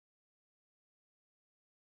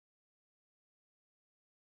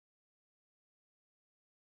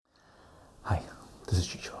this is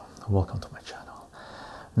Chycho. Welcome to my channel.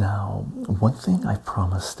 Now, one thing I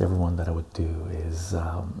promised everyone that I would do is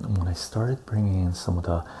when I started bringing in some of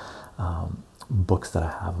the books that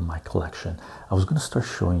I have in my collection, I was going to start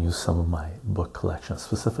showing you some of my book collection,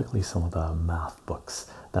 specifically some of the math books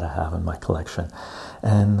that I have in my collection.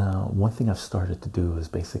 And one thing I've started to do is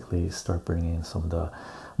basically start bringing in some of the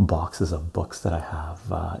boxes of books that I have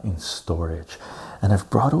in storage, and I've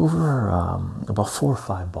brought over about 4 or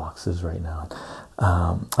 5 boxes right now.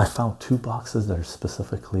 I found 2 boxes that are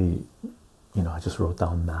specifically, I just wrote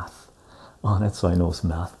down math on it, so I know it's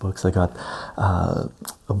math books. I got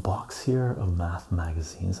a box here of math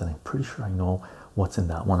magazines, and I'm pretty sure I know what's in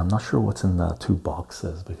that one. I'm not sure what's in the 2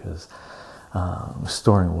 boxes because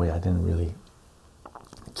storing away, I didn't really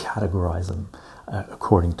categorize them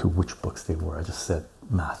according to which books they were. I just said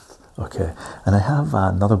math. Okay, and I have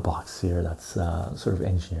another box here that's sort of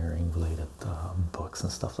engineering related books and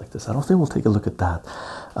stuff like this. I don't think we'll take a look at that,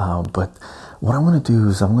 but what I'm going to do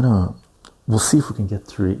is we'll see if we can get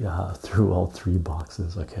through all 3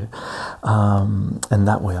 boxes. Okay, and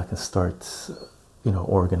that way I can start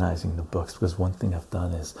organizing the books, because one thing I've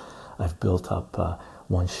done is I've built up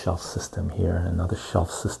one shelf system here and another shelf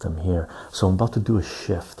system here, so I'm about to do a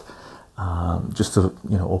shift just to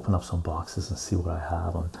open up some boxes and see what I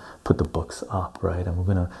have and put the books up, right? And we're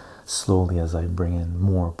gonna slowly, as I bring in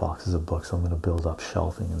more boxes of books, I'm gonna build up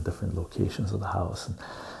shelving in different locations of the house and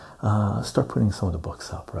start putting some of the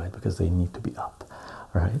books up, right? Because they need to be up,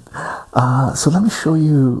 right? So let me show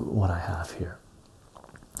you what I have here,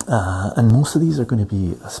 and most of these are going to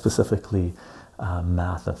be specifically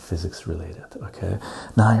math and physics related. Okay,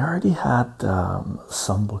 now I already had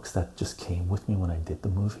some books that just came with me when I did the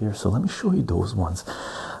move here, so let me show you those ones.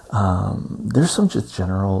 There's some just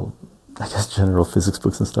general physics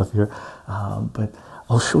books and stuff here, but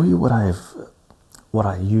I'll show you what I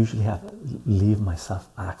usually leave myself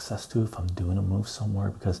access to if I'm doing a move somewhere,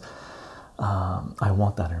 because I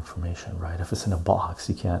want that information, right? If it's in a box,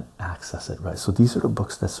 you can't access it, right? So these are the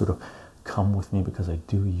books that sort of come with me because I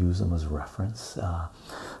do use them as reference,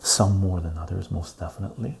 some more than others, most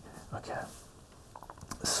definitely. Okay,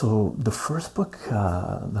 so the first book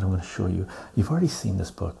that I'm going to show you, you've already seen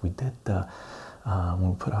this book. We did when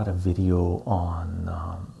we put out a video on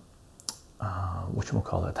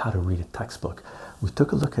whatchamacallit, how to read a textbook. We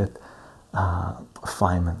took a look at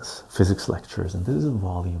Feynman's physics lectures, and this is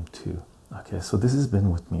volume 2. Okay, so this has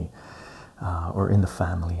been with me or in the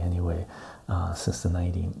family anyway, since the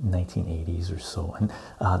 1980s or so. And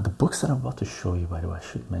the books that I'm about to show you, by the way, I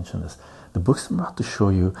should mention this, the books I'm about to show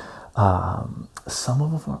you, some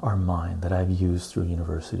of them are mine that I've used through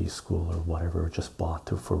university, school, or whatever, just bought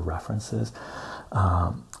for references.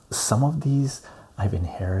 Some of these I've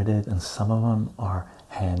inherited, and some of them are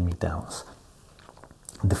hand-me-downs.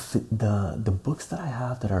 The books that I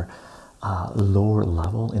have that are lower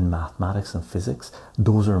level in mathematics and physics,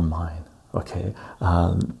 those are mine. Okay,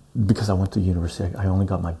 because I went to university, I only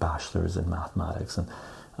got my bachelor's in mathematics and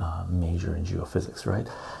major in geophysics, right?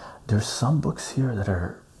 There's some books here that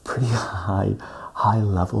are pretty high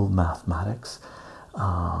level mathematics,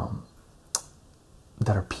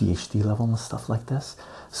 that are PhD level and stuff like this.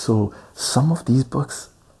 So some of these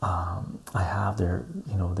books I have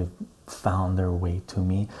they've found their way to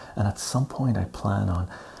me, and at some point I plan on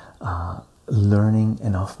learning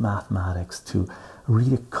enough mathematics to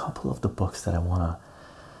read a couple of the books that I want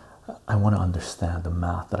to understand, the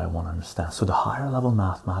math that I want to understand. So the higher level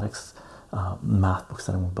mathematics math books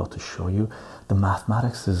that I'm about to show you, the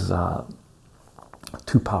mathematics is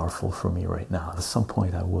too powerful for me right now. At some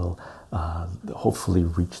point I will hopefully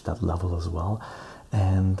reach that level as well.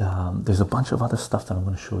 And there's a bunch of other stuff that I'm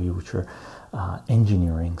going to show you which are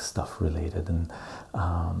engineering stuff related, and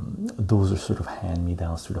those are sort of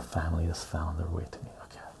hand-me-downs through the family that's found their way to me.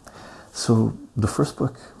 Okay, so the first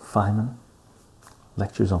book, Feynman,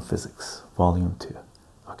 Lectures on Physics, Volume 2.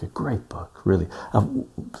 Okay, great book, really.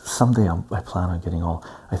 Someday I plan on getting all,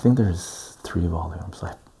 I think there's 3 volumes.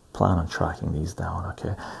 I plan on tracking these down,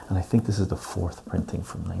 okay? And I think this is the 4th printing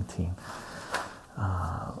from 19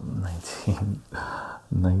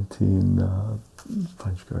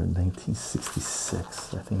 punch card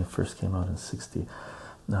 1966. I think it first came out in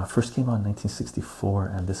 1964,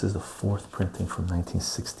 and this is the 4th printing from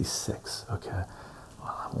 1966. Okay,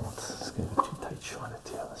 well, I won't, it's gonna be too tight showing it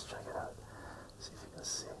to you. Let's check it out, see if you can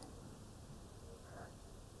see.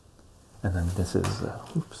 And then this is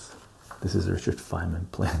this is Richard Feynman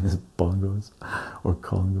playing his bongos or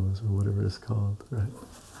congos or whatever it's called, right?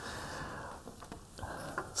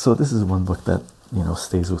 So this is one book that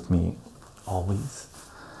stays with me always.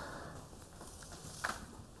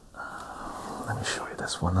 Let me show you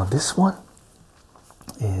this one. Now this one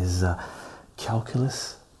is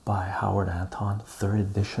Calculus by Howard Anton, third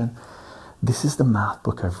edition. This is the math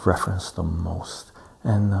book I've referenced the most.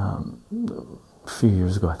 And a few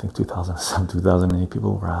years ago, I think 2007, 2008,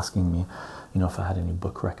 people were asking me, if I had any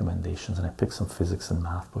book recommendations, and I picked some physics and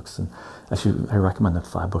math books. And actually, I recommended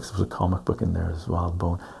 5 books. There was a comic book in there as well,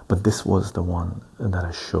 Bone, but this was the one that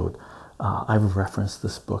I showed. I've referenced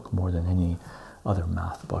this book more than any other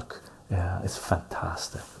math book. Yeah, it's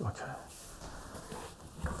fantastic. Okay.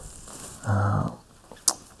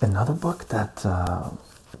 Another book that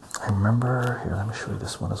I remember here. Let me show you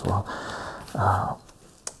this one as well.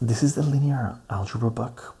 This is the linear algebra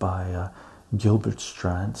book by Gilbert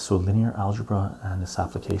Strang. So linear algebra and its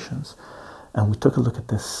applications. And we took a look at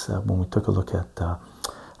this when we took a look at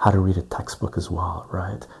how to read a textbook as well,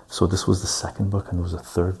 right? So this was the second book, and there was a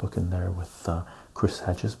third book in there with Chris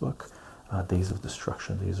Hedges' book, Days of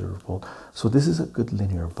Destruction, Days of Revolt. So this is a good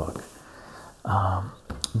linear book.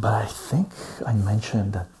 But I think I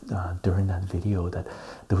mentioned that during that video that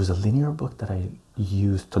there was a linear book that I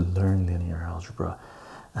used to learn linear algebra,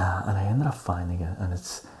 and I ended up finding it, and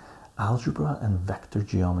it's Algebra and Vector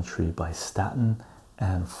Geometry by Stanton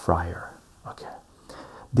and Fryer. Okay,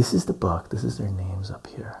 this is the book. This is their names up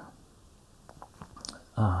here.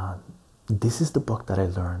 This is the book that I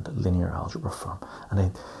learned linear algebra from,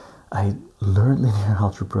 and I learned linear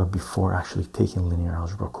algebra before actually taking linear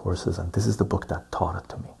algebra courses, and this is the book that taught it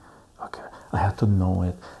to me. Okay, I had to know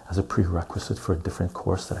it as a prerequisite for a different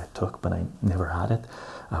course that I took, but I never had it,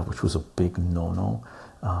 which was a big no-no.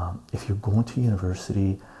 If you're going to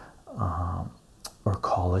university or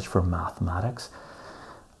college for mathematics,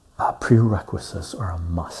 prerequisites are a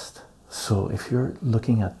must. So if you're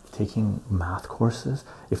looking at taking math courses,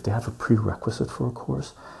 if they have a prerequisite for a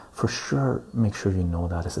course, for sure make sure you know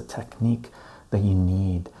that it's a technique that you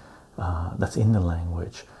need, that's in the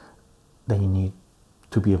language, that you need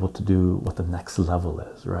to be able to do what the next level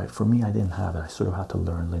is, right? For me, I didn't have it. I sort of had to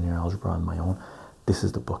learn linear algebra on my own. This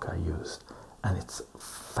is the book I used, and it's a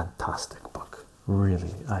fantastic book.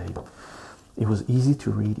 Really, it was easy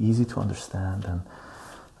to read, easy to understand, and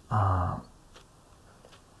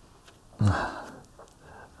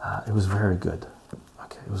it was very good.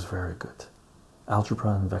 Okay, it was very good.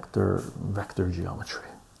 Algebra and vector geometry.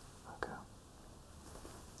 Okay,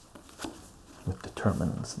 with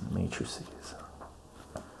determinants and matrices.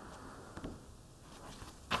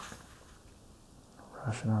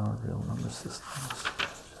 Rational real number systems.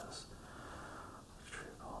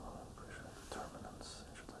 Determinants.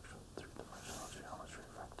 Introduction to three-dimensional geometry,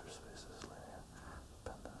 vector spaces, linear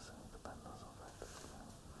dependence and independence of vectors.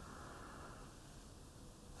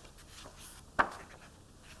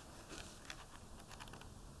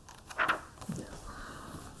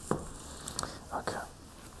 Okay.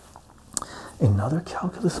 Another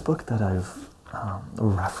calculus book that I've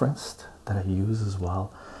referenced, that I use as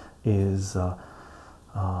well, is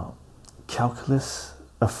Calculus,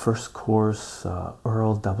 a first course,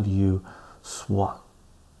 Earl W.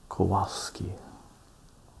 Swokowski.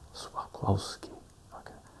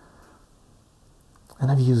 Okay.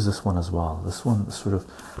 And I've used this one as well. This one sort of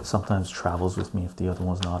sometimes travels with me if the other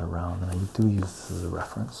one's not around, and I do use this as a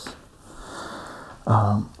reference.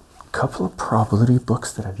 Couple of probability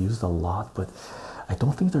books that I've used a lot, but I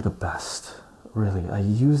don't think they're the best, really. I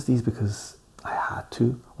use these because I had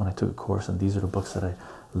to when I took a course, and these are the books that I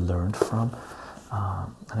learned from,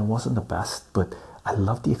 and it wasn't the best, but I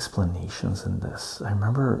love the explanations in this. I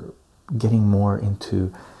remember getting more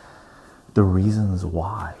into the reasons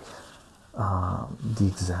why, the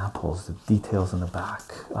examples, the details in the back,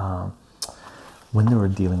 when they were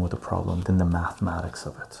dealing with a problem, then the mathematics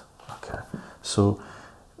of it. Okay, so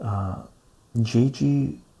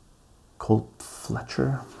J.G.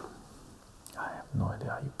 Kalbfleisch, I have no idea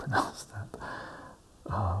how you pronounce that,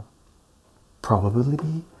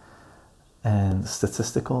 Probability and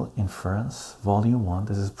Statistical Inference, Volume 1.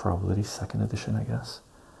 This is Probability, second edition, I guess.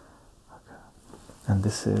 Okay. And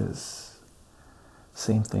this is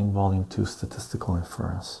same thing, Volume 2, Statistical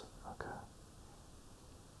Inference. Okay.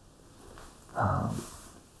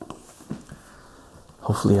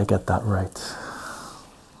 Hopefully I get that right.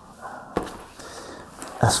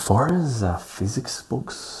 As far as physics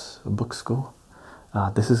books go,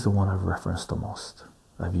 this is the one I've referenced the most.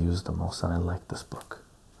 I've used the most, and I like this book.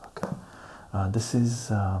 Okay, this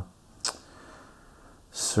is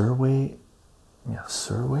Serway,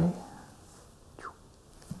 Serway,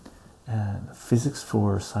 and Physics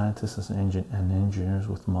for Scientists and Engineers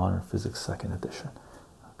with Modern Physics, second edition.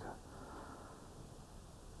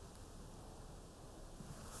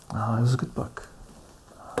 Okay, it was a good book.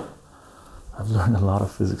 I've learned a lot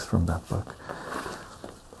of physics from that book.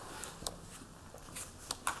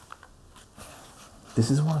 this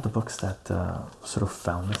is one of the books that sort of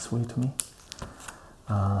found its way to me.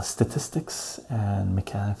 Statistics and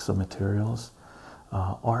Mechanics of Materials,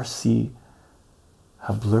 R.C.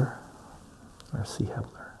 Hibbeler. R.C.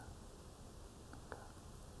 Hibbeler.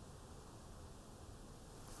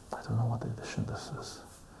 I don't know what edition this is.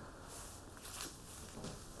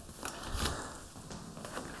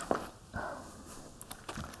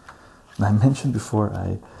 And I mentioned before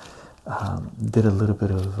I did a little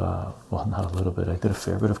bit of, well, not a little bit, I did a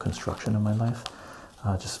fair bit of construction in my life,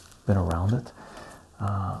 just been around it.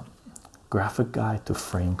 Graphic Guide to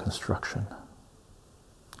Frame Construction.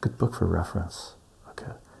 Good book for reference.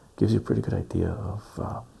 Okay, gives you a pretty good idea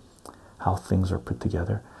of how things are put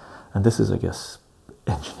together. And this is, I guess,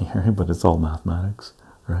 engineering, but it's all mathematics,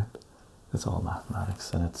 right? It's all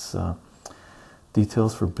mathematics, and it's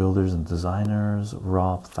Details for Builders and Designers,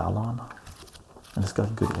 Rob Thallon. And it's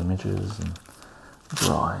got good images and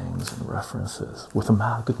drawings and references. With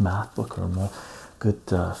a good math book or a more good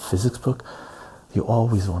physics book, you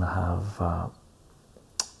always want to have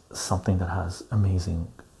something that has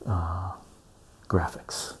amazing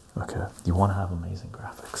graphics. Okay, you want to have amazing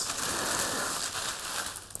graphics.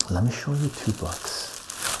 Let me show you two books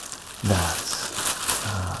that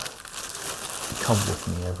come with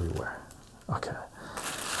me everywhere. Okay,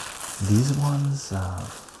 these ones,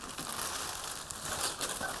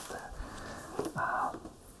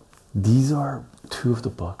 these are two of the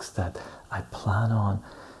books that I plan on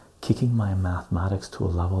kicking my mathematics to a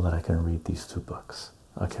level that I can read these two books.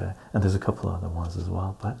 Okay, and there's a couple other ones as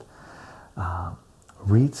well, but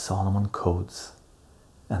read Solomon codes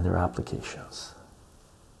and their applications.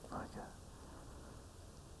 Okay,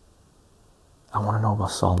 I want to know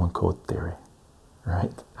about Solomon code theory,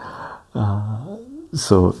 right?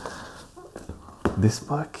 So this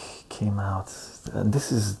book came out, and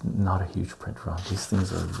this is not a huge print run. These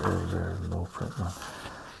things are very, very low print run.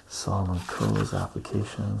 Solomon codes,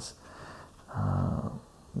 applications.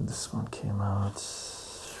 This one came out,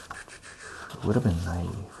 it would have been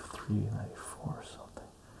 93, 94 or something.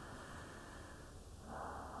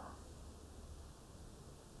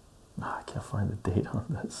 I can't find the date on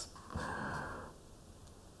this.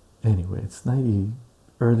 Anyway, it's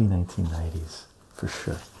early 1990s for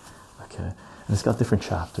sure. Okay, and it's got different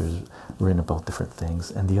chapters written about different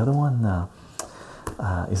things. And the other one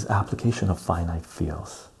is Application of Finite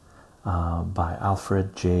Fields by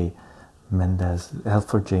Alfred J. Mendez.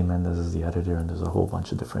 Alfred J. Mendez is the editor, and there's a whole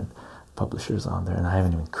bunch of different publishers on there, and I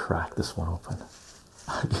haven't even cracked this one open.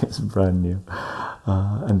 It's brand new.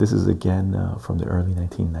 And this is again from the early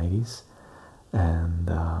 1990s, and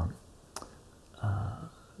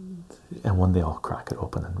one day I'll crack it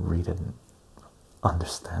open and read it and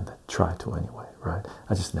understand it. Try to anyway, right?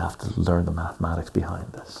 I just have to learn the mathematics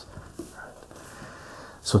behind this. Right?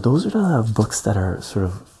 So those are the books that are sort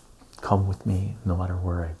of come with me no matter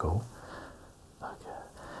where I go.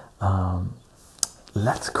 Okay,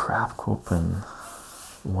 let's crack open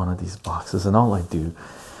one of these boxes, and all I do.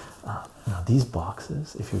 Now these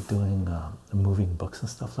boxes, if you're doing moving books and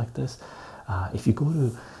stuff like this, if you go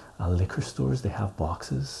to liquor stores, they have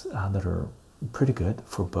boxes that are pretty good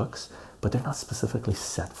for books, but they're not specifically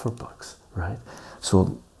set for books, right?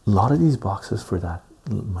 So a lot of these boxes for that,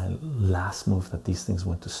 my last move that these things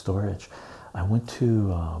went to storage, I went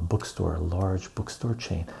to a bookstore, a large bookstore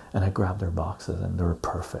chain, and I grabbed their boxes, and they were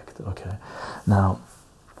perfect. Okay, now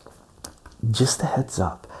just a heads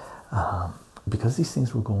up, because these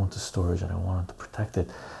things were going to storage and I wanted to protect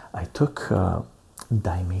it, I took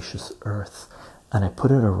diatomaceous earth and I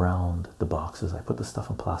put it around the boxes. I put the stuff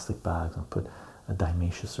in plastic bags and put a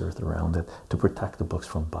diatomaceous earth around it to protect the books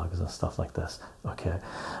from bugs and stuff like this. Okay,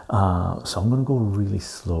 so I'm going to go really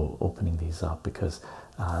slow opening these up, because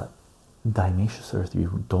diatomaceous earth,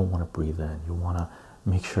 you don't want to breathe in. You want to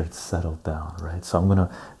make sure it's settled down, right? So I'm going to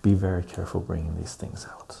be very careful bringing these things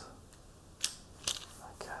out.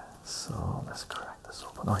 Okay, so let's crack this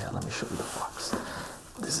open. Oh yeah, let me show you the box.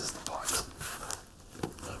 This is the box.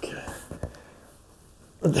 Okay,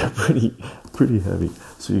 they're pretty heavy,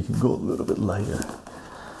 so you can go a little bit lighter,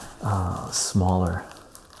 smaller.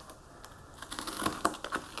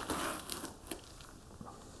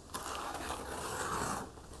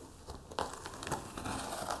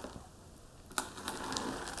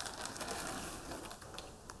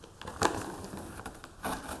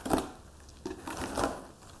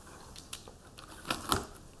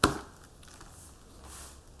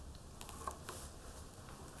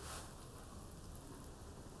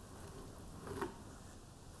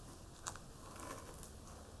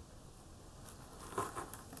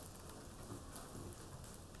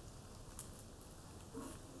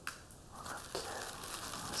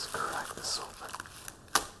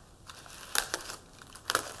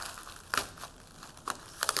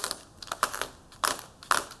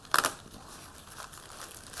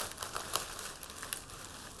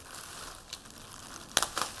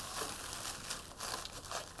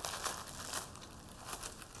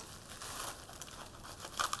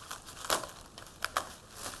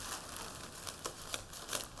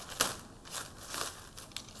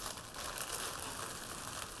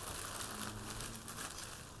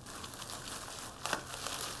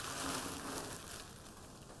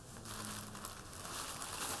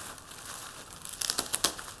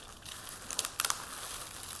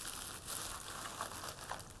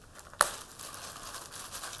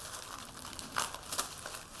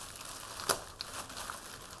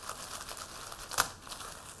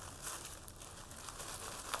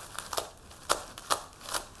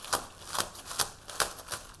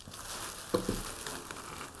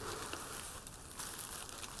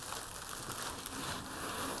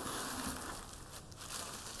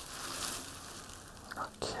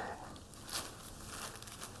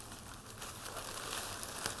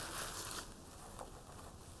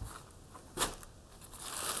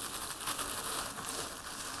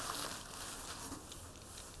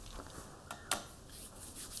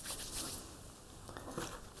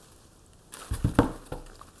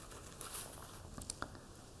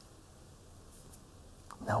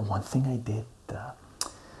 one thing I did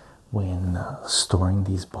when storing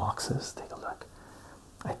these boxes, take a look.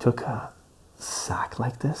 I took a sack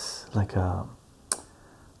like this, like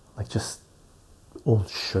just old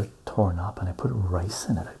shirt torn up, and I put rice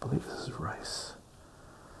in it. I believe this is rice.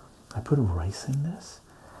 I put rice in this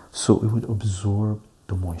so it would absorb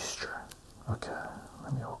the moisture. Okay,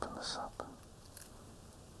 let me open this up.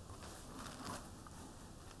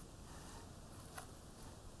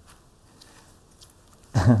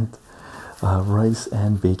 And rice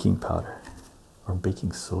and baking powder or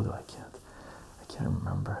baking soda. I can't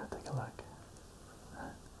remember. Take a look.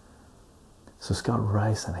 So it's got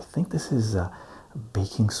rice, and I think this is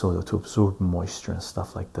baking soda to absorb moisture and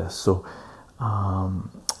stuff like this. So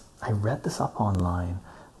I read this up online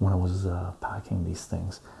when I was packing these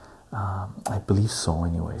things. I believe so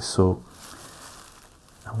anyway. So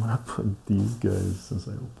I'm gonna put these guys, since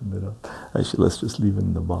I opened it up. Actually, let's just leave it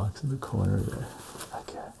in the box in the corner there.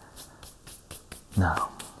 Okay.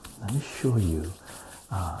 Now, let me show you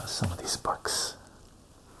some of these books.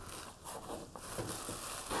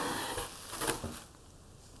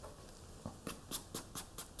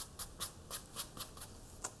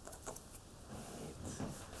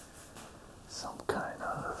 Some kind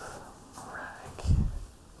of rag.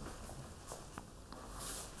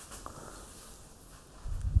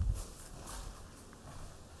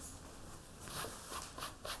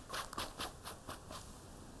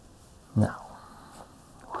 Now,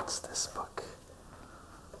 what's this book?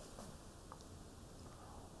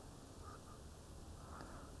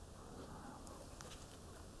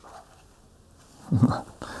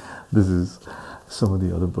 This is some of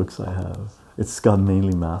the other books I have. It's got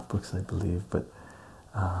mainly math books, I believe, but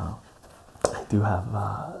I do have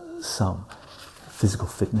some physical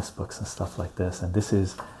fitness books and stuff like this. And this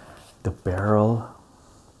is the Barrel,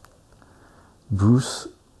 Bruce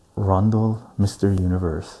Rundle, Mr.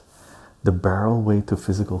 Universe, The Barrel Way to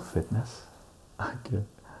Physical Fitness. Okay.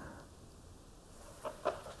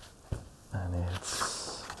 And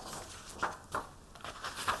it's,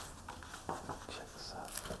 check this out.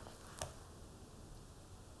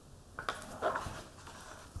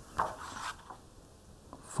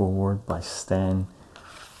 Forward by Stan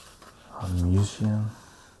Museum,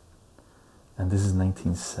 and this is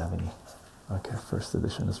 1970. Okay, first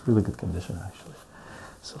edition. It's really good condition actually.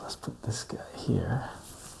 So let's put this guy here.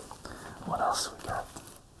 What else we got?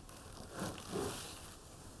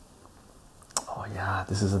 Oh yeah,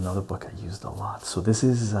 this is another book I used a lot. So this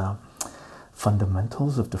is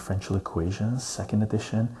Fundamentals of Differential Equations, second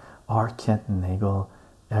edition. R. Kent Nagel,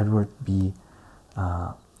 Edward B.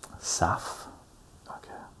 Saf.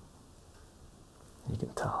 Okay, you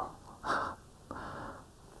can tell.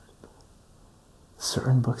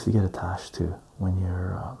 Certain books you get attached to when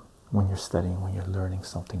you're studying, when you're learning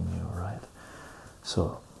something new, right?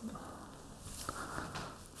 So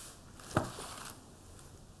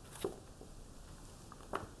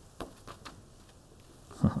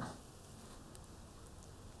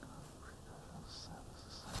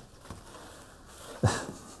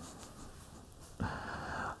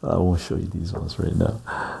I won't show you these ones right now.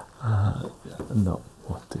 Yeah, no,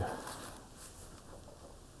 won't do.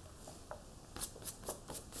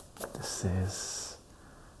 This is,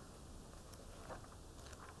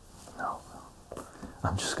 no,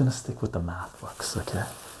 I'm just gonna stick with the math books, okay?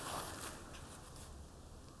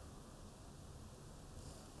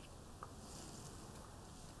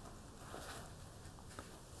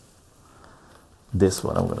 This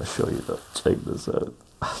one I'm gonna show you though. Check this out.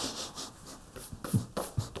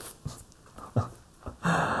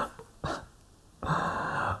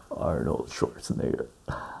 Arnold Schwarzenegger,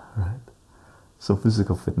 right? So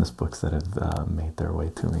physical fitness books that have made their way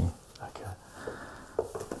to me. Okay.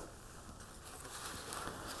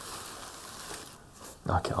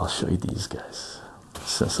 Okay, I'll show you these guys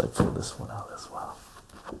since I pulled this one out as well.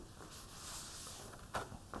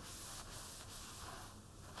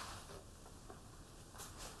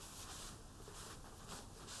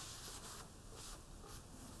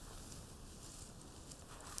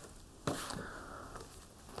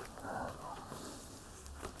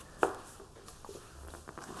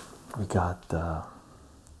 We got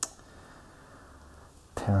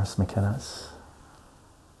Terence McKenna's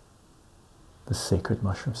The Sacred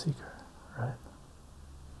Mushroom Seeker, right?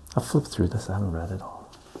 I've flipped through this, I haven't read it all.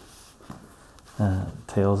 And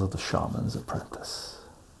Tales of the Shaman's Apprentice,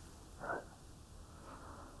 right?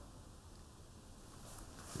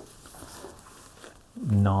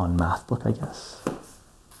 Non-math book, I guess.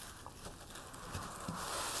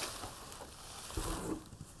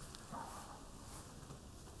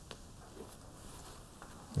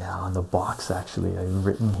 Yeah, on the box actually I've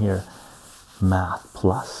written here math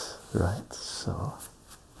plus, right? So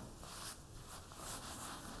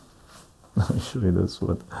let me show you this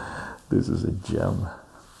one. This is a gem.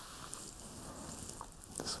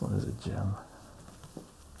 This one is a gem.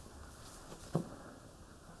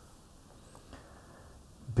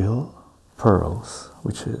 Bill Pearls,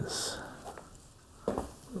 which is, what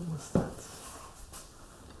was that?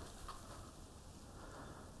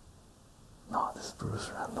 No, this is Bruce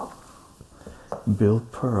Randall. Bill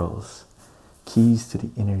Pearls, Keys to the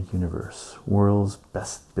Inner Universe, World's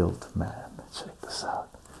Best Built Man. Check this out.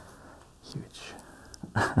 Huge.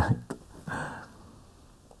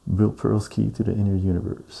 Bill Pearl's Key to the Inner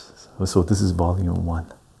Universe. So this is volume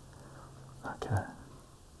 1. Okay.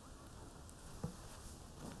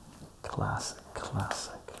 Classic,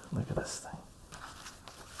 classic. Look at this thing.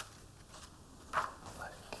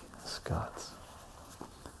 Like, it's got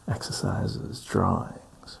exercises,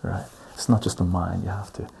 drawings, right? It's not just the mind, you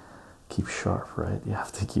have to keep sharp, right? You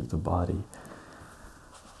have to keep the body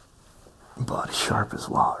sharp as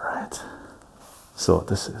well, right? So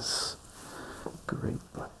this is great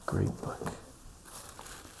book, great book.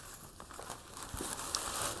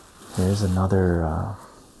 Here's another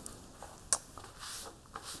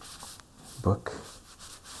book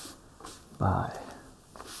by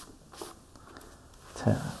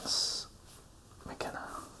Terence McKenna.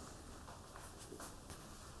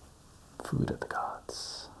 Food of the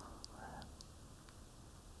Gods.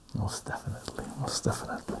 Most definitely, most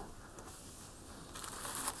definitely.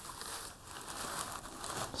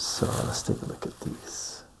 So let's take a look at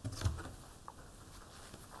these.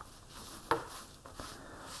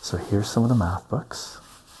 So here's some of the math books.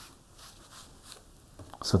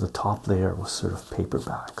 So the top layer was sort of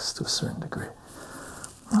paperbacks to a certain degree.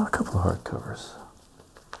 A couple of hardcovers.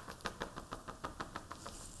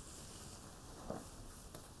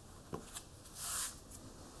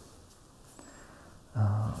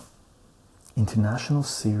 International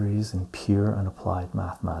Series in Pure and Applied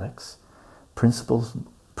Mathematics, Principles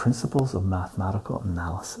of Mathematical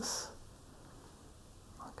Analysis.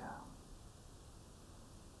 Okay.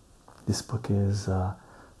 This book is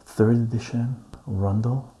 3rd edition,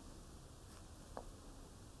 Rundle,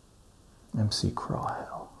 MC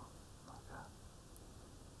Crawhill. Okay.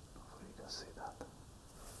 Hopefully you can see that.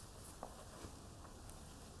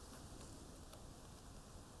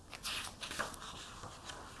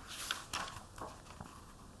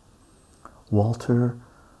 Walter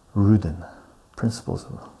Rudin, Principles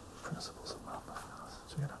of Mathematics.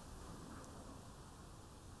 Check it out.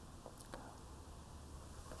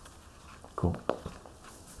 Cool.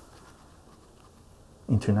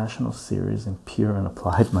 International Series in Pure and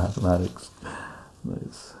Applied Mathematics.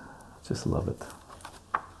 Nice. Just love it.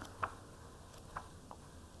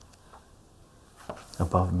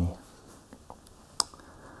 Above me.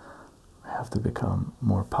 I have to become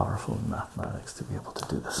more powerful in mathematics to be able to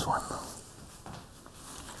do this one.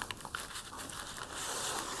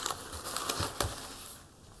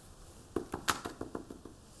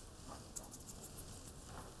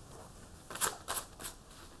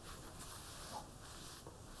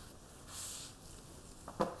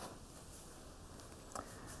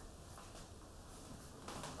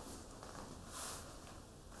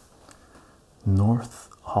 North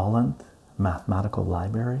Holland Mathematical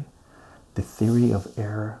Library, The Theory of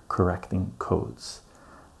Error Correcting Codes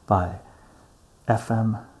by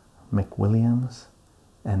F.M. McWilliams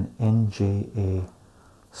and N.J.A.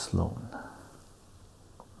 Sloan.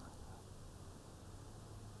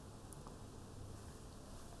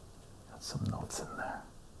 Got some notes in there.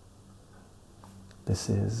 This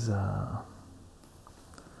is, let's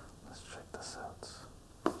check this out.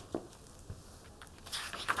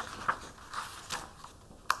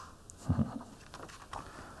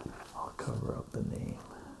 I'll cover up the name,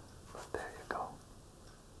 but there you go.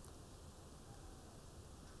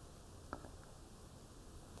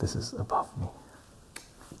 This is above me,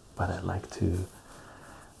 but I like to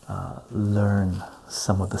learn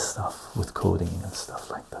some of the stuff with coding and stuff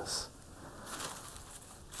like this.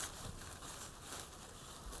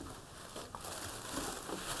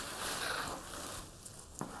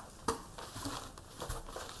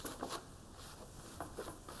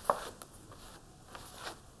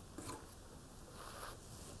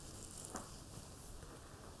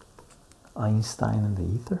 Einstein and the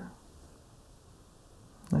Ether.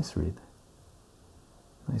 Nice read.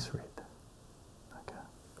 Nice read. Okay.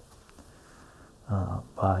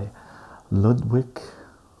 By Ludwig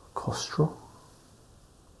Kostro.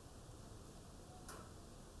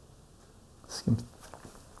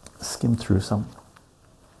 Skim through some.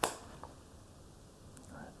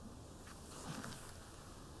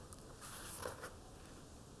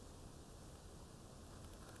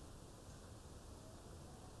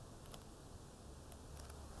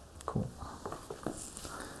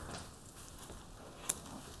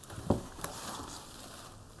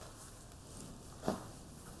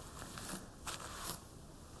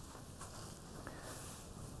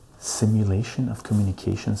 Simulation of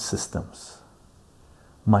Communication Systems.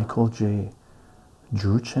 Michael J.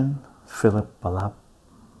 Druchin, Philip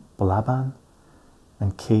Balaban,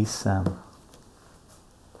 and K. Sam.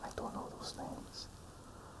 I don't know those names.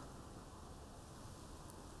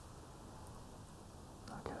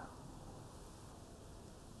 Okay.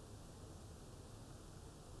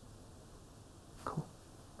 Cool.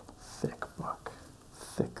 Thick book.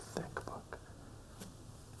 Thick book.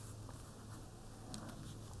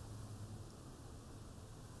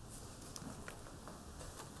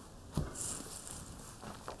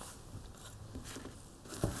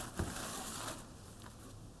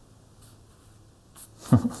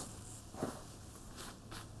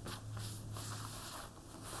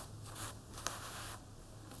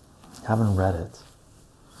 Haven't read it,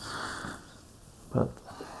 but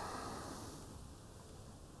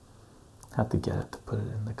have to get it to put it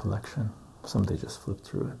in the collection. Someday just flip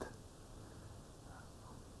through it.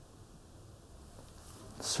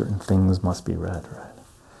 Certain things must be read, right?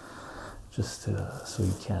 Just so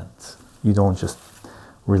you don't just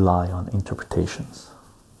rely on interpretations.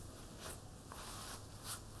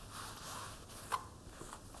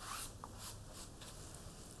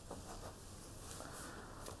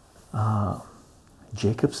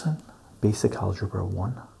 Jacobson, Basic Algebra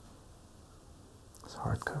 1. It's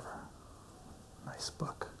hardcover. Nice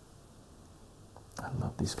book. I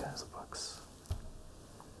love these kinds of books.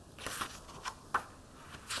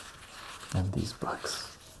 And these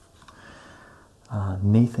books.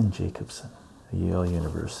 Nathan Jacobson, Yale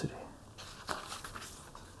University.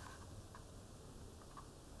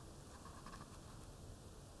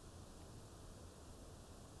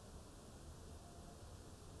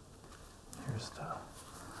 Here's the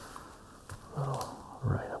little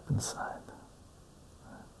write-up inside.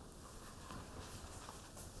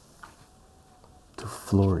 To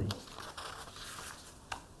Flory.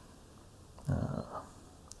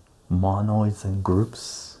 Monoids and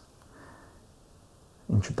groups.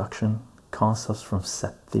 Introduction. Concepts from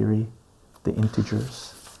set theory. The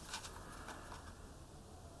integers.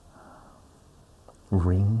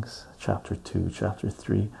 Rings. Chapter 2. Chapter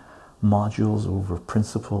 3. Modules over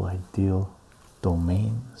principal ideal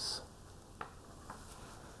domains.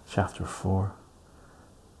 Chapter 4.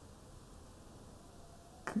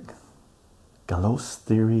 Galois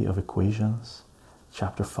theory of equations.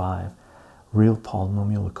 Chapter 5. Real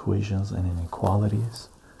polynomial equations and inequalities.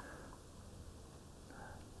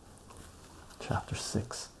 Chapter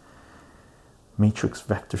 6. Matrix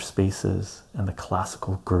vector spaces and the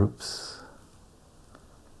classical groups.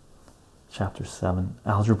 Chapter 7.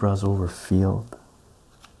 Algebras over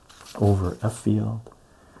F field.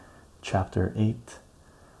 Chapter 8.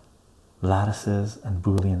 Lattices and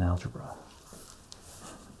Boolean algebra.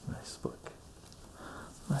 Nice book.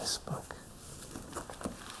 Nice book.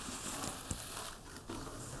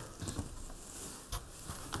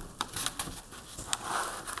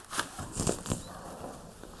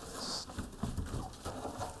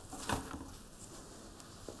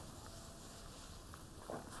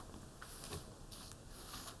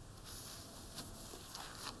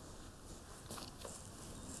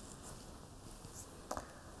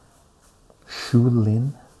 Shu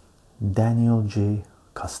Lin, Daniel J.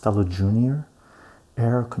 Costello Jr.,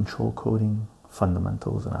 Error Control Coding,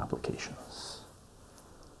 Fundamentals and Applications.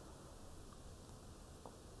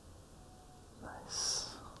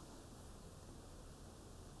 Nice.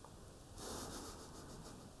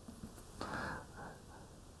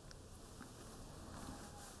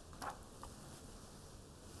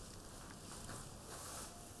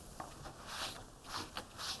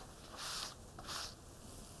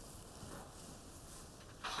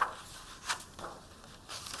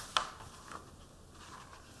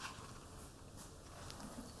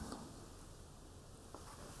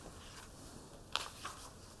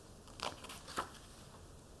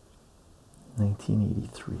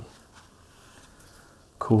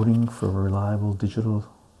 Coding for reliable digital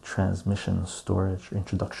transmission storage,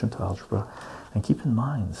 introduction to algebra. And keep in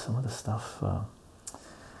mind some of the stuff,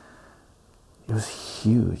 it was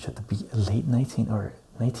huge at the late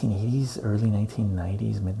 1980s, early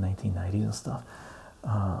 1990s, mid 1990s and stuff.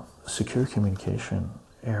 Secure communication,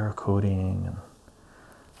 error coding,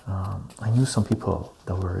 and I knew some people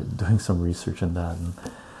that were doing some research in that,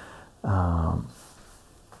 and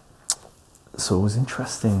so it was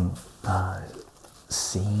interesting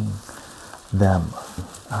seeing them,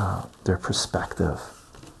 their perspective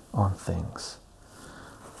on things,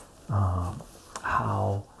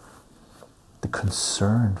 how the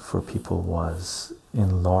concern for people was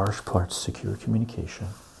in large part secure communication,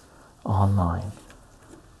 online,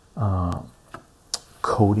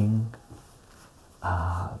 coding,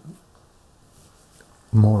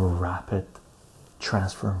 more rapid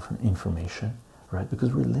transfer of information, right?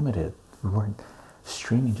 Because we're limited. We weren't,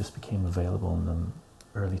 streaming just became available in the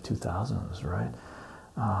early 2000s, right?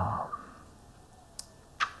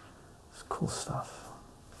 It's cool stuff.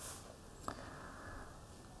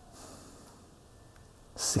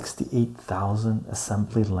 68,000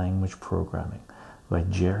 assembly language programming by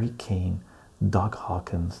Jerry Kane, Doug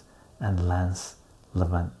Hawkins, and Lance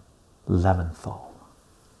Leventhal.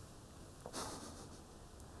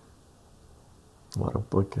 What a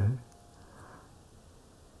book, eh?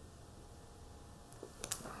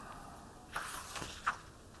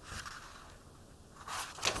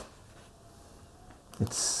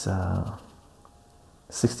 It's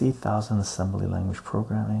 68,000 assembly language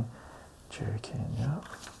programming. Jerry Kane, yeah,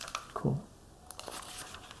 cool.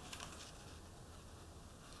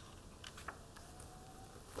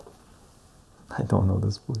 I don't know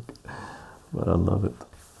this book, but I love it.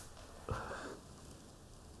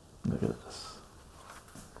 Look at this.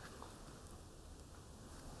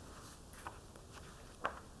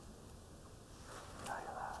 Look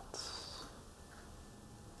at that.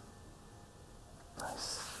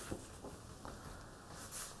 Nice.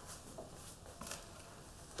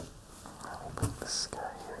 Let me put this guy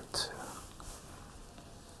here too.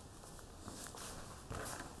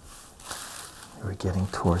 We're getting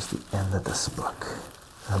towards the end of this book,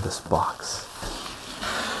 of this box.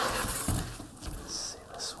 Let's see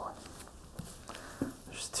this one.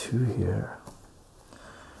 There's two here.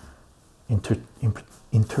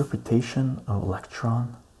 Interpretation of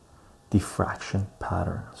electron diffraction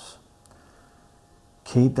patterns.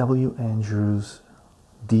 K.W. Andrews,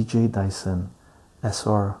 D.J. Dyson,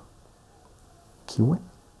 S.R. Cowan?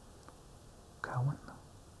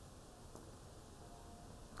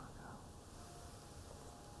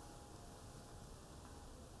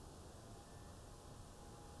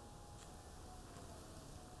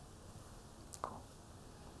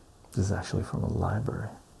 This is actually from a library.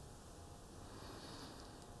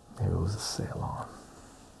 Maybe it was a sale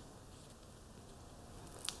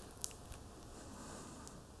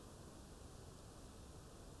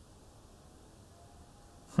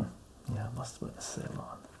on. Yeah, it must have been a sale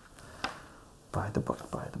on. Buy the book,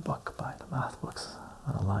 buy the book, buy the math books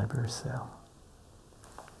on a library sale.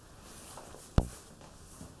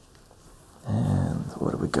 And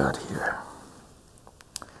what do we got here?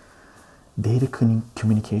 Data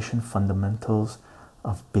Communication Fundamentals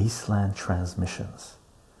of Baseline Transmissions,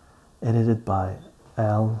 edited by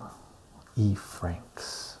L. E.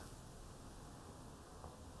 Franks.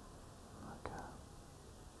 Okay.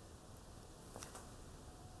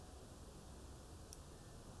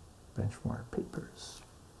 Benchmark papers.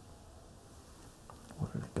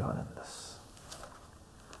 What do we got in this?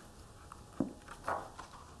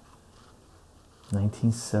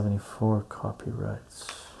 1974 copyrights.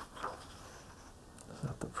 Is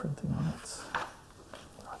that the printing on it?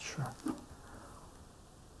 Not sure.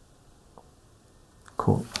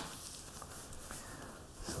 Cool.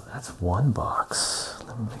 So that's one box.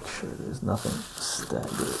 Let me make sure there's nothing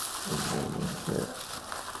staggered in here.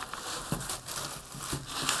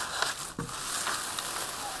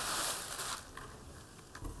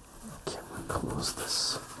 Okay, we'll close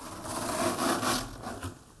this.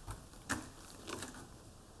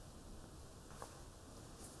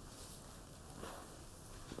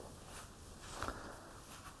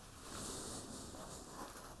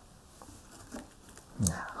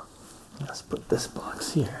 Now, let's put this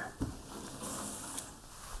box here.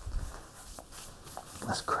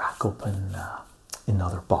 Let's crack open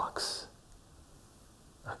another box.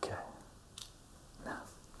 Okay. Now,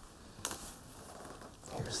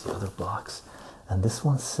 here's the other box. And this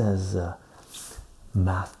one says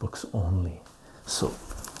math books only. So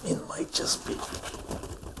it might just be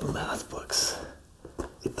math books.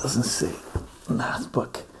 It doesn't say math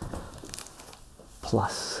book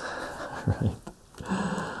plus, right?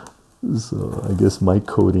 So I guess my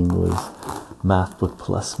coding was math book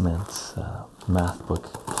plus meant math book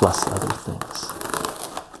plus other things.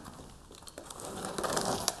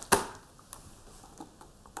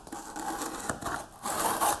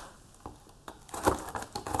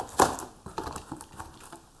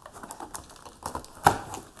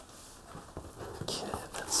 Okay,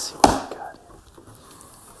 let's see what I got here.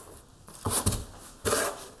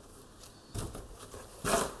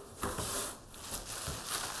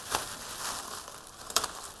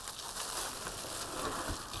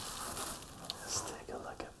 Let's take a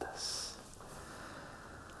look at this.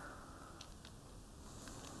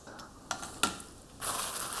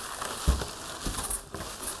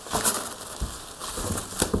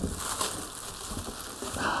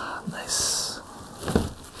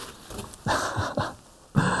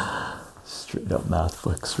 math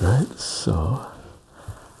books, right? So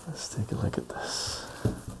let's take a look at this.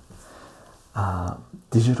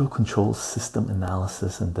 Digital control system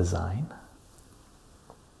analysis and design.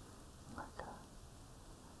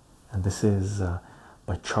 And this is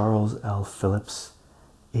by Charles L. Phillips,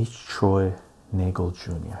 H. Troy Nagel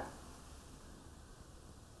Jr.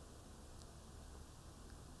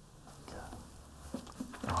 Okay.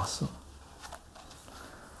 Awesome.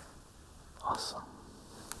 Awesome.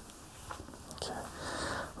 Okay,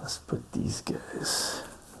 let's put these guys,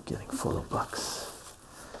 getting full of bucks.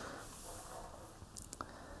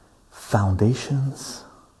 Foundations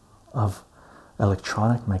of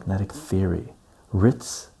Electronic Magnetic Theory,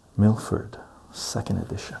 Ritz Milford, 2nd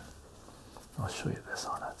edition. I'll show you this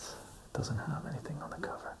on it. It doesn't have anything on the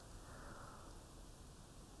cover.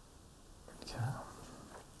 Okay.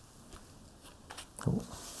 Oh,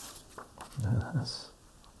 there it is.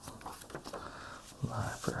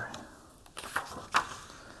 Library.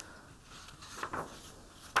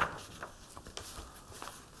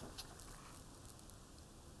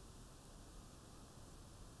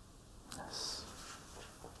 Yes.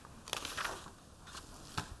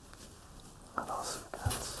 What else we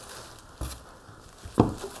got?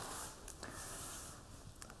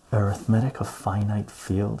 Arithmetic of Finite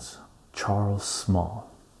Fields, Charles Small.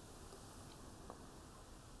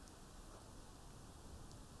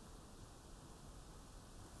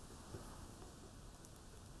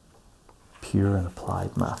 Pure and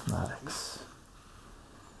Applied Mathematics.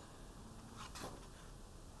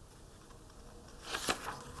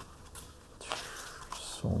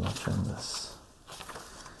 So much in this.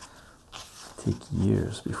 Take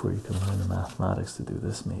years before you can learn the mathematics to do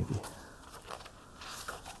this, maybe.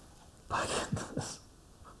 Look at this.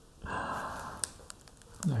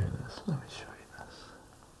 Look at this. Let me show you this.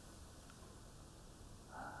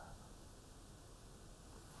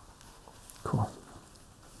 Cool.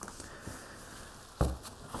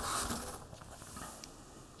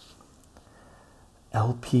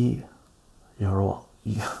 LP Earl.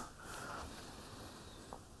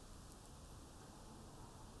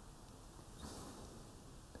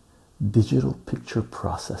 Digital Picture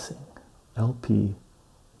Processing, LP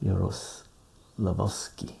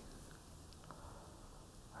Swokowski.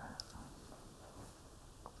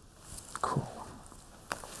 Cool.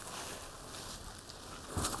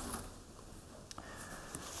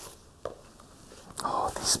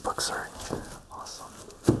 Oh, these books are awesome.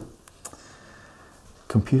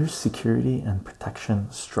 Computer Security and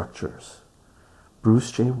Protection Structures,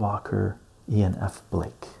 Bruce J. Walker, Ian F.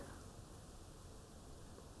 Blake.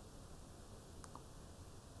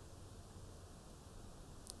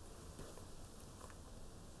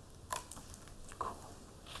 Cool.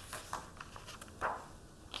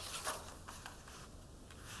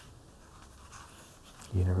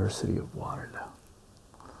 University of Waterloo.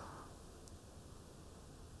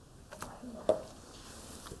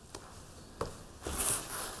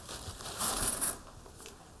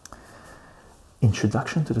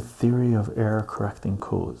 Introduction to the Theory of Error Correcting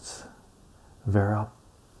Codes, Vera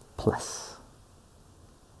Pless.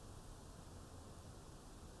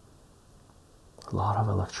 A lot of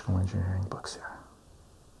electrical engineering books here.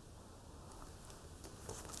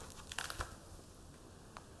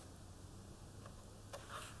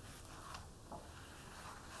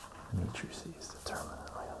 Matrices, determinant.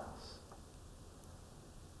 Look at this.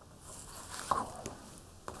 Cool.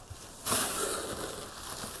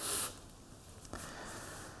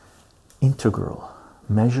 Integral,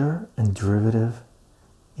 measure and derivative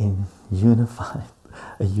in a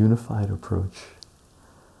unified approach.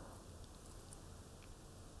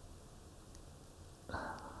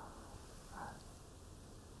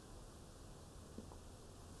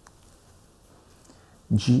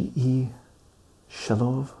 G.E.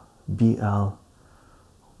 Shelov, B.L.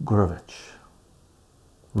 Gurovich,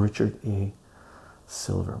 Richard A.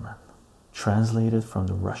 Silverman. Translated from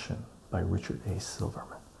the Russian by Richard A.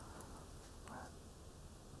 Silverman.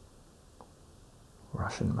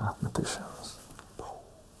 Russian mathematicians.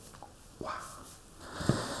 Wow.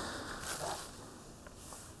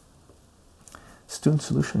 Student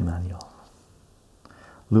Solution Manual.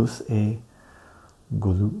 Louis A.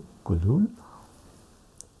 Gulul.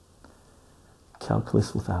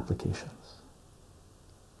 Calculus with Applications.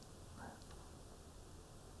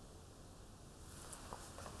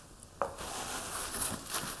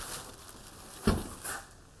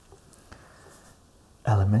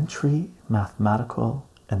 Elementary Mathematical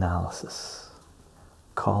Analysis,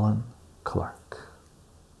 Colin Clark.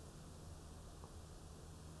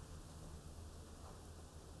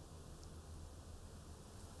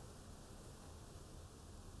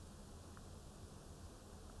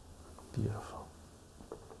 Beautiful.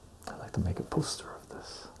 like to make a poster of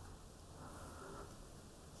this.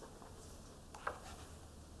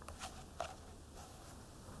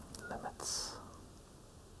 Limits.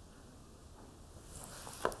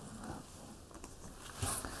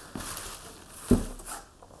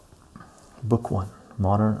 Book 1,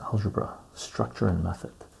 Modern Algebra, Structure and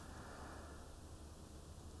Method.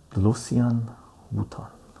 Lucian Wooton.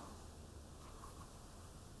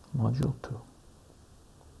 Module 2.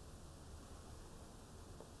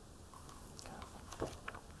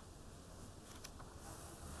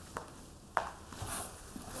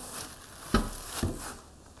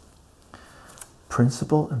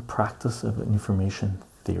 Principle and Practice of Information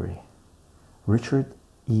Theory. Richard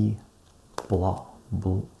E. Blahat.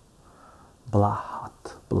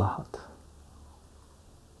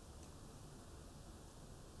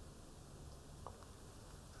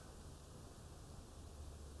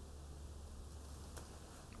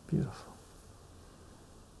 Beautiful.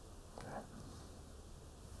 Okay.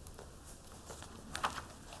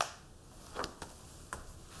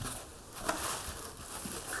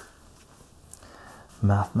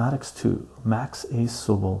 Mathematics 2, Max A.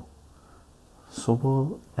 Sobel,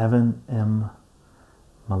 Evan M.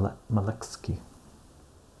 Malexky.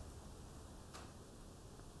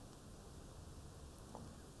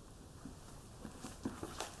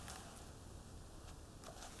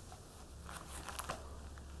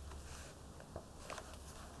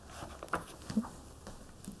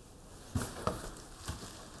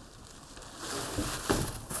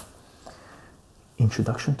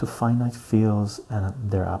 Introduction to Finite Fields and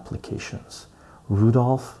Their Applications.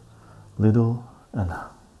 Rudolf Liddell and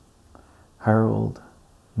Harold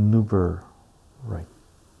Neuberreiter.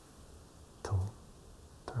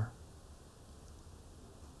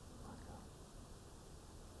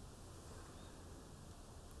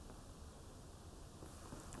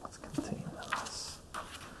 What's contained in this?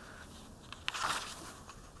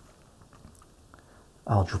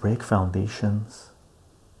 Algebraic Foundations.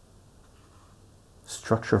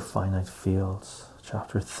 Structure of Finite Fields,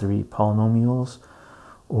 Chapter 3, Polynomials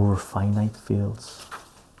over Finite Fields,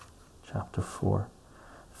 Chapter 4,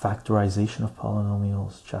 Factorization of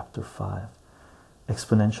Polynomials, Chapter 5,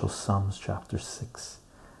 Exponential Sums, Chapter 6,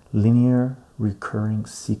 Linear Recurring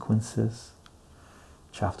Sequences,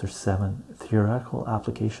 Chapter 7, Theoretical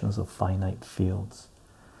Applications of Finite Fields,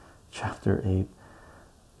 Chapter 8,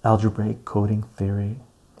 Algebraic Coding Theory,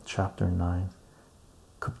 Chapter 9,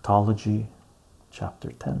 Cryptology,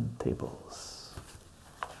 Chapter 10, Tables.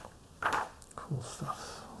 Cool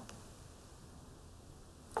stuff.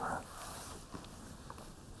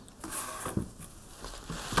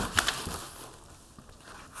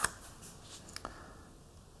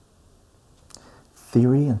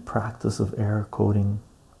 Theory and Practice of Error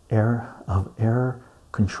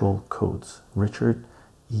Control Codes. Richard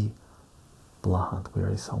E. Blahat. We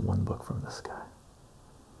already saw one book from this guy.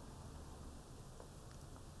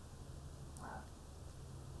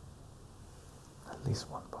 At least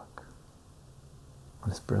one book.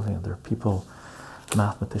 And it's brilliant. There are people,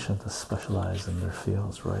 mathematicians, that specialize in their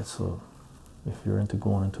fields, right? So if you're into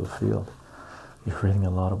going into a field, you're reading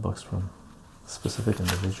a lot of books from a specific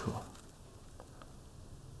individual.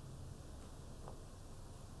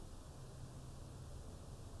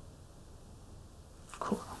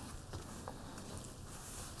 Cool.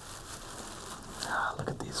 Look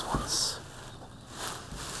at these ones.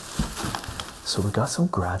 So we got some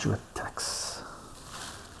graduate texts.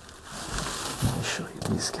 Let me show you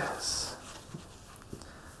these guys.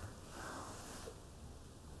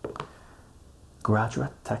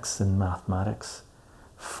 Graduate texts in Mathematics.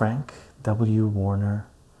 Frank W. Warner,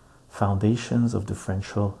 Foundations of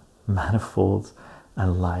Differential Manifolds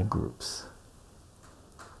and Lie Groups.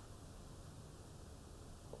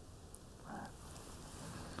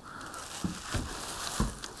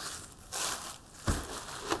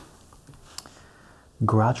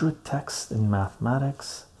 Graduate text in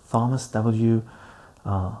Mathematics, Thomas W.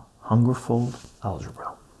 Hungerford,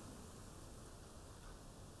 Algebra.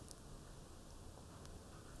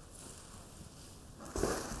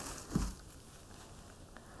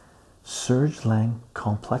 Serge Lang,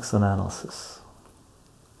 Complex Analysis,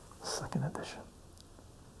 2nd edition.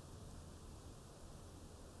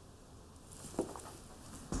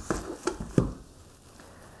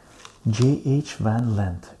 J. H. Van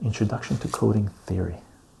Lent, Introduction to Coding Theory.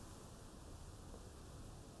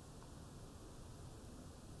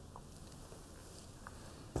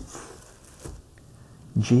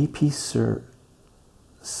 J. P.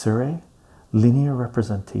 Serway, Linear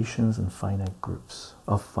Representations and Finite Groups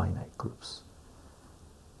of Finite Groups.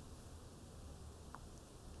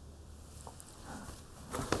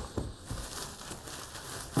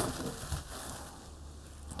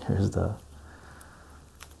 Here's the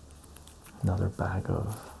another bag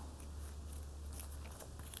of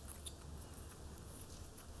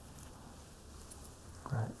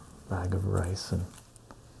rice and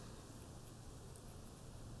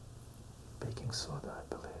baking soda, I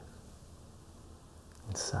believe.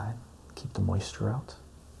 Inside, keep the moisture out.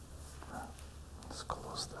 Let's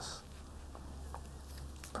close this.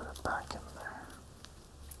 Put it back in there.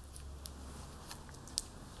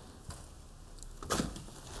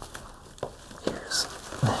 Here's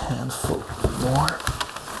a handful more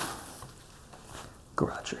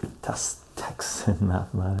graduate test texts in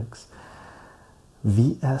mathematics.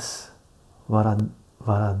 V.S. Varadajian,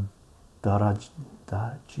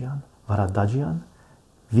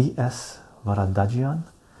 V.S. Varadajian,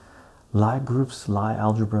 Lie groups, Lie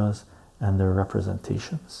algebras, and their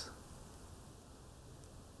representations.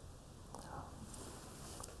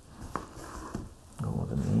 Oh,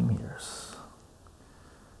 the name here.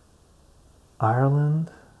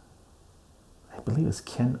 Ireland, I believe it's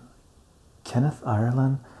Kenneth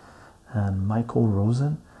Ireland and Michael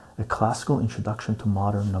Rosen, A Classical Introduction to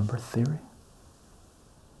Modern Number Theory.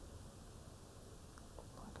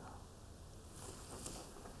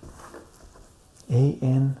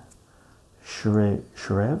 A.N.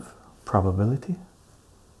 Shrev, Probability.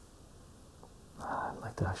 I'd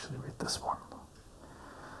like to actually read this one.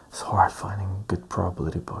 It's hard finding good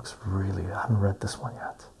probability books, really. I haven't read this one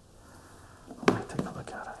yet. Let me take a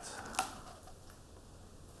look at it.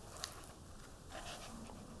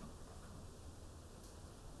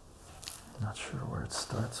 Not sure where it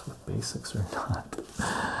starts with basics or not.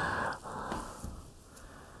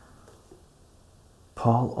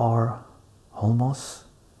 Paul R. Holmos,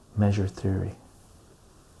 Measure Theory.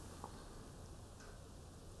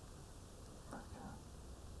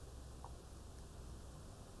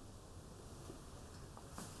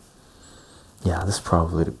 Yeah, this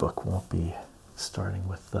probability book won't be starting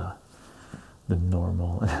with the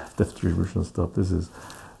normal the 3 version stuff. This is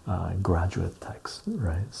graduate text,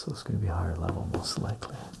 right? So it's going to be higher level most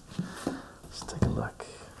likely. Let's take a look.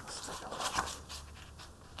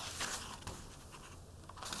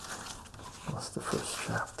 What's the first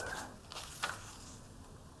chapter?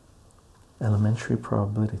 Elementary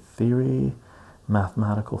probability theory,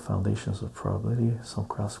 mathematical foundations of probability, some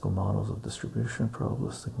classical models of distribution,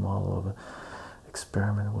 probabilistic model of an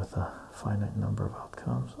experiment with a finite number of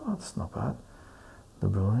outcomes. Oh, that's not bad. The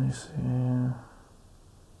Brilliance, yeah.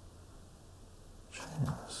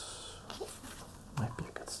 Might be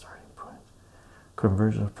a good starting point.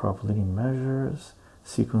 Conversion of probability measures,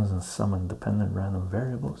 sequence and sum independent random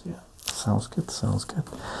variables. Yeah, sounds good, sounds good.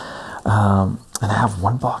 And I have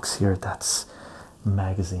one box here that's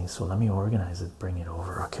magazine, so let me organize it, bring it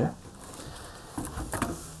over, okay?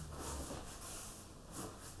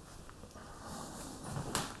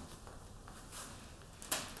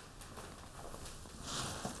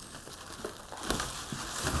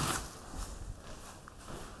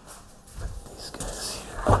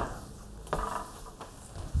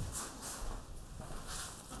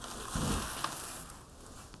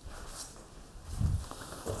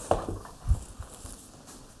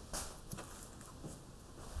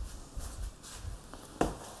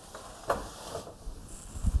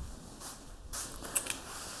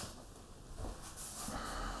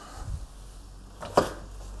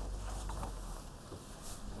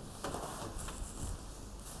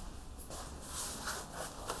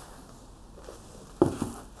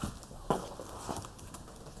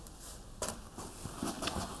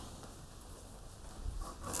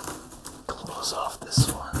 Off this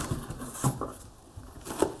one.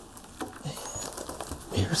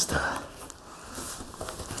 Here's the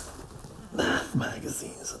math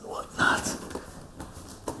magazines and whatnot.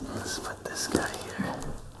 Let's put this guy here.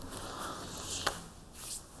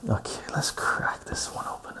 Okay, let's crack this one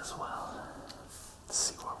open as well. Let's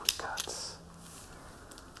see what we got.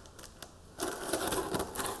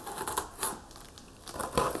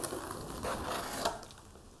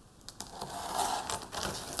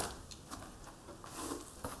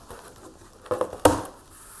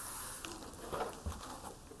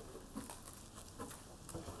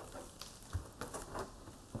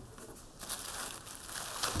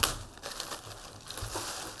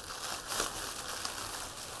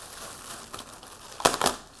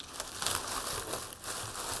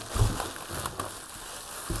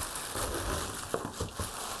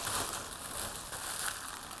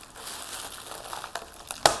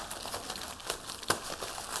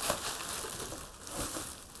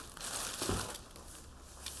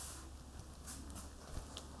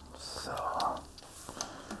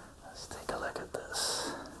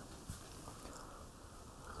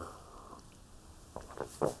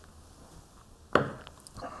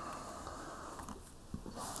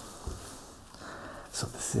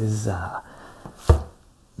 this is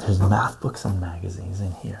there's math books and magazines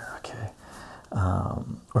in here, okay,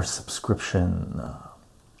 or subscription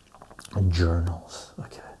journals,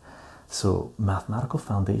 okay. So mathematical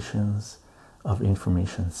foundations of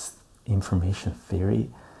information theory,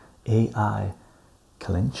 AI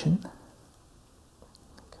Kalbfleisch.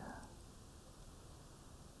 Okay.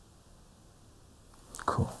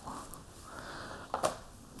 Cool.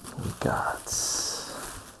 We got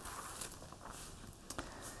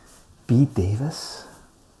B. Davis,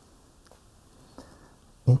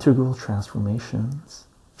 Integral Transformations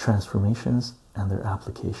and Their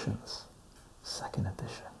Applications, 2nd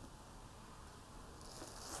edition.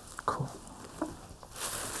 Cool.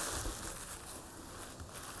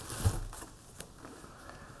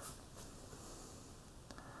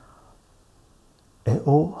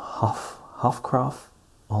 A.O. Hofcroft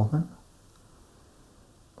Ullman,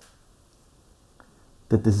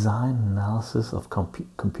 The Design and Analysis of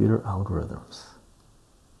Computer Algorithms.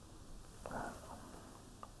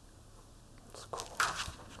 That's cool.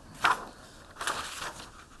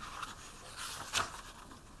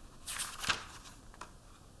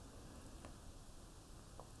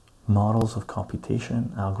 Models of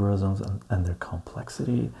Computation, Algorithms and Their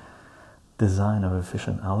Complexity, Design of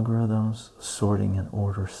Efficient Algorithms, Sorting and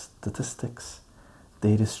Order Statistics,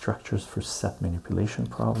 Data Structures for Set Manipulation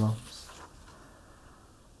Problems,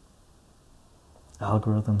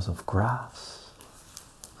 Algorithms of Graphs.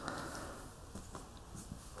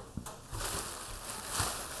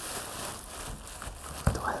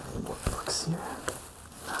 Do I have any more books here?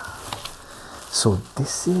 So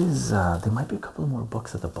this is, there might be a couple more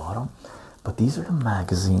books at the bottom, but these are the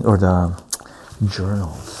magazine or the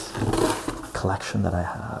journals collection that I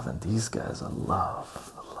have, and these guys I love.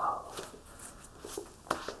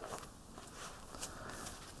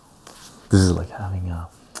 This is like having a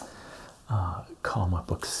comic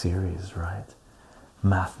book series, right?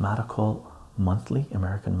 Mathematical Monthly,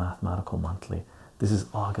 American Mathematical Monthly. This is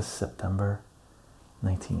August, September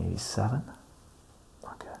 1987.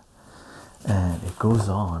 Okay. And it goes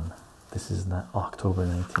on. This is October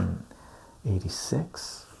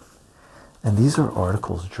 1986. And these are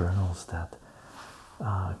articles, journals that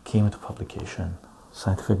came into publication,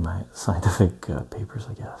 scientific papers,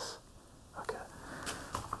 I guess. Okay.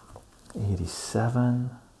 87,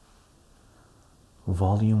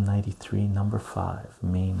 volume 93, number 5,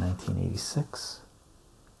 May 1986.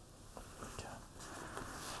 Okay.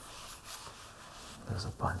 There's a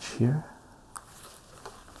bunch here.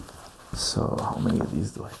 So how many of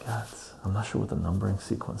these do I got? I'm not sure what the numbering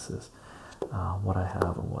sequence is, what I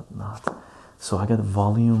have and what not. So I got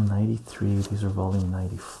volume 93, these are volume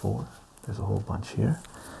 94. There's a whole bunch here.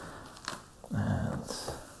 And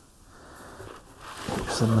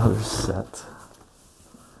here's another set.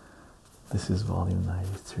 This is volume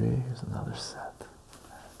 93, here's another set.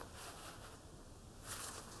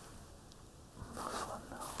 Fun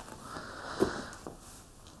now.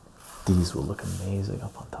 These will look amazing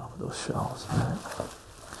up on top of those shelves, right?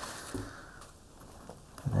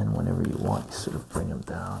 And then whenever you want, you sort of bring them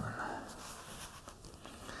down and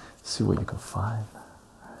see what you can find.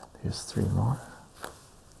 Here's 3 more.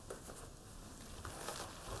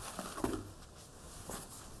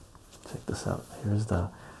 Check this out. Here's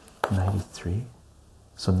the 93.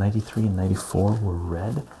 So 93 and 94 were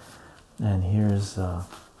red. And here's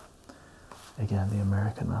again the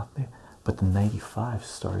American Math. But the 95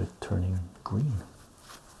 started turning green.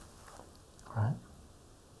 Right?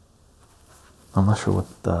 I'm not sure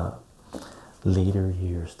what the later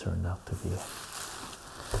years turned out to be.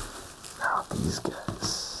 Now these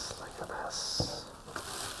guys, look at this.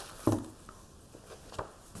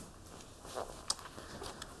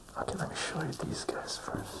 Okay, let me show you these guys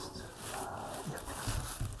first. Yep.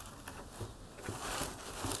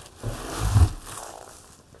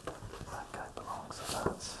 That guy belongs to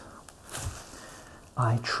that.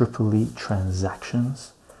 IEEE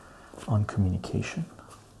Transactions on Communication.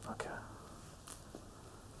 Okay.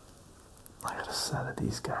 I got a set of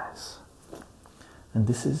these guys. And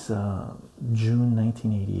this is June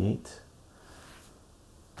 1988,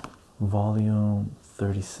 volume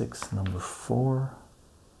 36, number 4.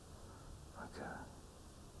 Okay.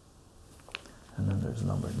 And then there's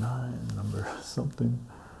number 9, number something,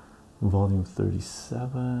 volume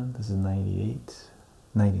 37. This is 98,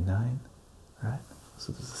 99, right?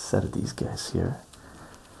 So there's a set of these guys here.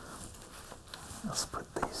 Let's put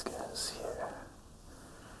these guys here.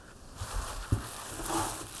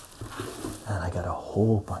 And I got a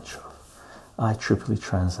whole bunch of IEEE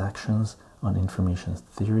Transactions on Information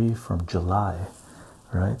Theory from July,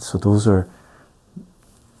 right? So those are,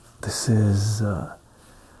 this is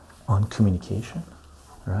on communication,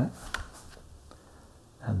 right?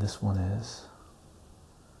 And this one is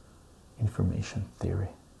information theory.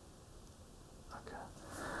 Okay.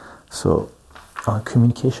 So on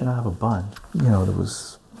communication, I have a bunch. You know, there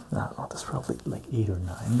was, I don't know, there's probably like 8 or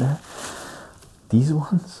 9 there. These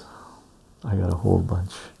ones, I got a whole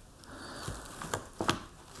bunch.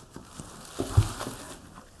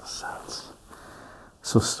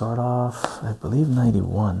 So start off, I believe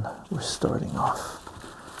 91, we're starting off.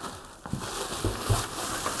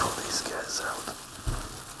 Pull these guys out.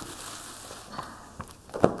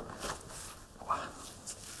 Wow.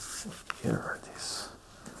 Here are these.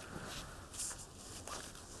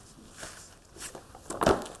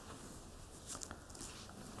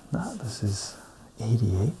 Now this is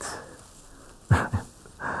 88.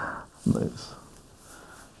 Nice.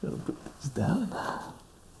 Gotta put this down.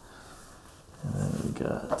 And then we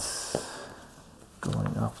got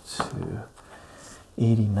going up to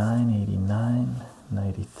 89, 89,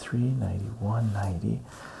 93, 91, 90.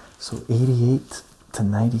 So 88 to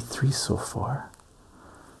 93 so far,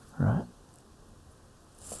 right?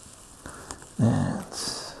 And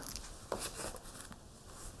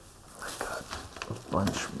I got a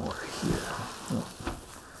bunch more here. Oh,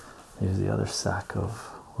 here's the other sack of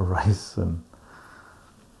rice and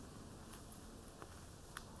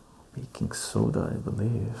baking soda, I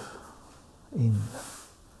believe, in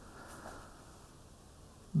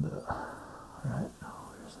the right.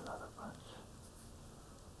 Oh, here's another bunch.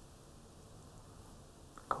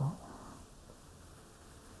 Cool.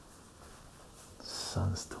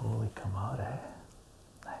 Sun's totally come out, eh?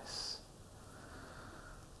 Nice.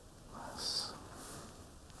 Nice.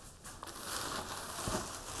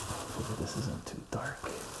 Hopefully this isn't too dark.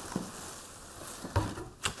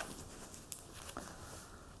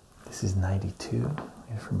 This is 92,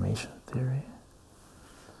 information theory.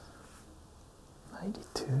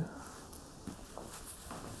 92.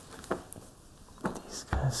 These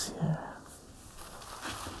guys here.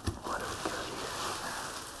 What do we got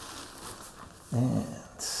here? And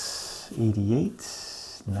 88,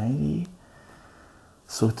 90.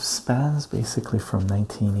 So it spans basically from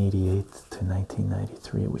 1988 to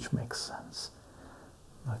 1993, which makes sense.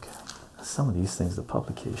 Okay. Some of these things, the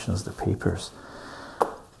publications, the papers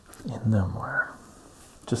in them were,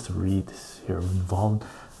 just to read here, involved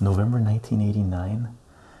November 1989,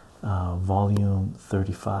 volume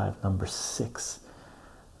 35, number 6,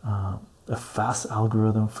 a fast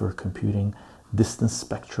algorithm for computing distance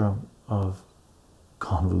spectrum of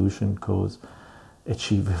convolution codes,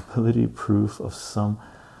 achievability proof of some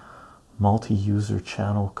multi-user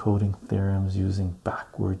channel coding theorems using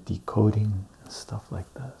backward decoding and stuff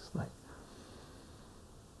like this. Like,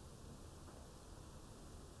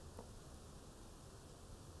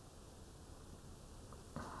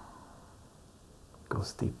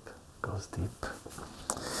 goes deep, goes deep.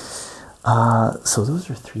 So those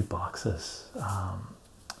are 3 boxes.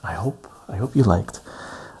 I hope you liked.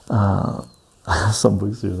 I have some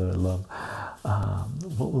books here that I love.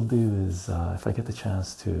 What we'll do is, if I get the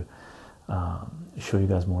chance to show you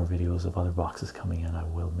guys more videos of other boxes coming in, I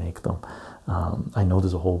will make them. I know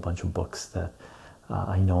there's a whole bunch of books that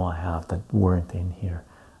I know I have that weren't in here,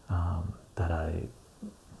 that I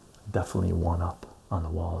definitely want up on the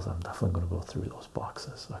walls. I'm definitely going to go through those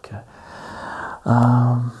boxes. Okay,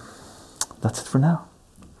 that's it for now.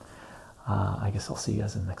 I guess I'll see you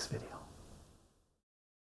guys in the next video.